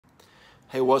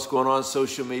Hey, what's going on,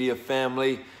 social media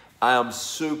family? I am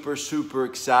super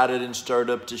excited and stirred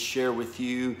up to share with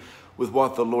you with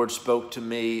what the Lord spoke to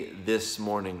me this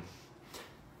morning.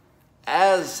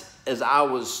 As I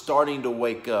was starting to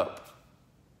wake up,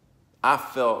 I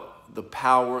felt the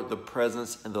power, the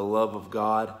presence, and the love of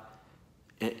God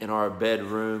in our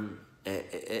bedroom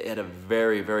at a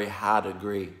very high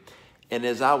degree. And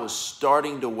as I was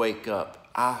starting to wake up,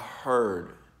 I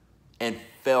heard and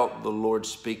felt the Lord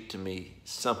speak to me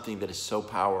something that is so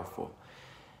powerful.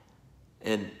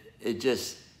 And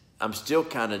I'm still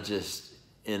kind of just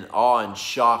in awe and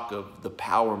shock of the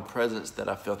power and presence that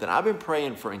I felt. And I've been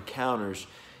praying for encounters,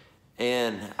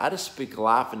 and I just speak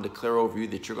life and declare over you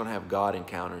that you're going to have God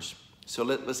encounters. So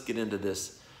let's get into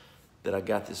this that I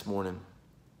got this morning.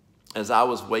 As I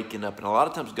was waking up, and a lot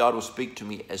of times God will speak to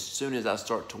me as soon as I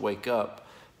start to wake up,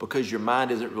 because your mind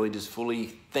isn't really just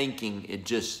fully thinking.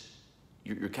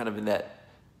 You're kind of in that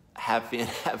half in,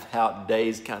 half out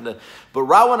days kind of. But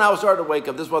right when I was starting to wake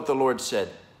up, this is what the Lord said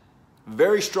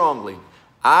very strongly.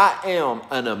 I am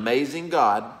an amazing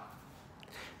God,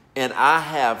 and I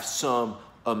have some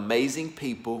amazing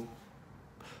people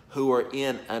who are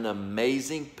in an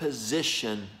amazing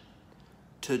position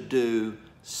to do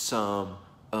some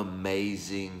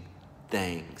amazing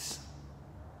things.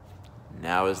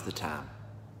 Now is the time.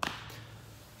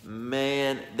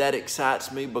 Man, that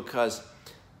excites me because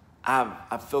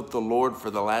I've felt the Lord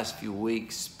for the last few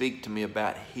weeks speak to me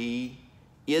about He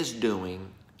is doing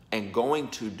and going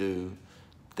to do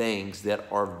things that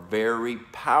are very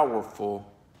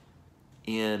powerful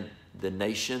in the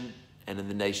nation and in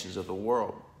the nations of the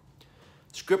world.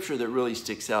 Scripture that really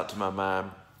sticks out to my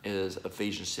mind is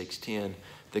Ephesians 6:10,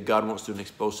 that God wants to do an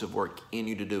explosive work in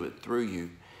you to do it through you.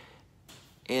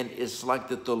 And it's like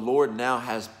that the Lord now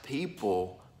has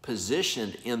people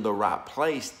positioned in the right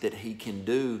place that He can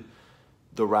do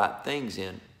the right things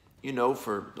in. You know,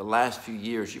 for the last few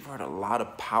years, you've heard a lot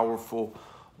of powerful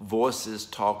voices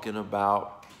talking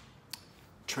about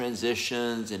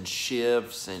transitions and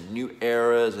shifts and new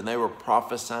eras, and they were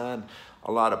prophesying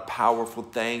a lot of powerful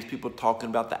things. People talking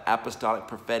about the apostolic,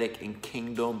 prophetic, and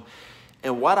kingdom.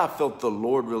 And what I felt the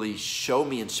Lord really show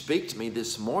me and speak to me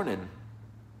this morning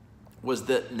was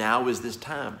that now is this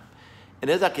time. And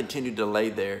as I continued to lay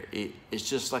there, it's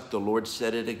just like the Lord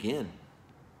said it again.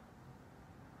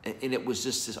 And it was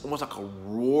just this, almost like a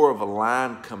roar of a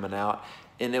lion coming out.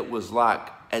 And it was like,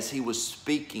 as He was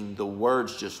speaking, the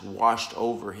words just washed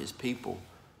over His people,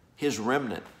 His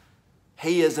remnant.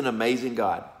 He is an amazing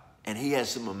God, and He has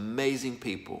some amazing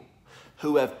people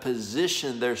who have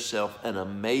positioned themselves in an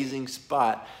amazing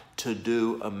spot to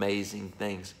do amazing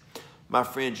things. My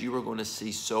friends, you are going to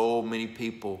see so many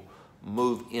people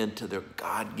move into their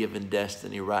God-given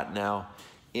destiny right now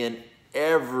in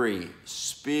every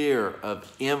sphere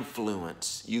of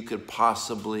influence you could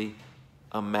possibly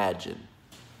imagine.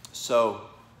 So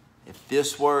if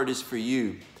this word is for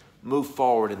you, move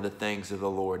forward in the things of the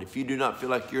Lord. If you do not feel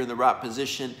like you're in the right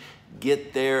position,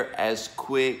 get there as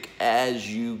quick as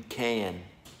you can.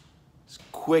 As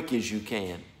quick as you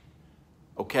can.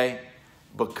 Okay?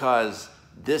 Because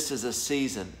this is a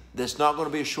season that's not going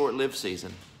to be a short-lived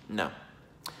season. No.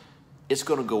 It's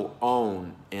going to go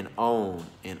on and on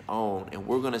and on. And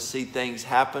we're going to see things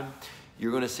happen.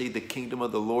 You're going to see the kingdom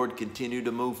of the Lord continue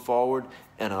to move forward.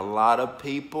 And a lot of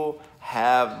people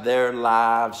have their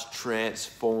lives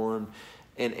transformed.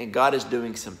 And God is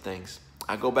doing some things.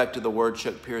 I go back to the word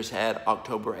Chuck Pierce had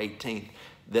October 18th,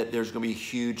 that there's going to be a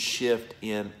huge shift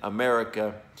in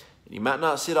America. You might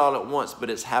not see it all at once, but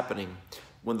it's happening.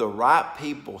 When the right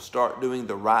people start doing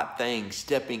the right things,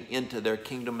 stepping into their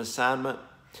kingdom assignment,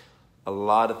 a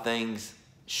lot of things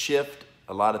shift,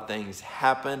 a lot of things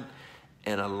happen,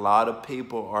 and a lot of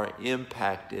people are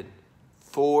impacted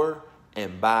for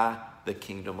and by the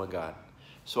kingdom of God.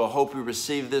 So I hope you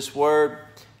receive this word.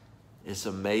 It's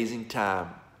an amazing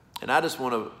time. And I just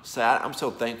want to say I'm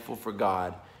so thankful for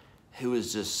God, who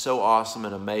is just so awesome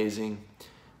and amazing,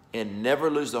 and never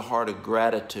lose the heart of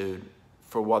gratitude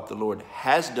for what the Lord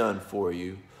has done for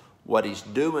you, what He's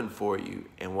doing for you,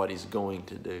 and what He's going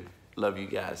to do. Love you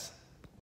guys.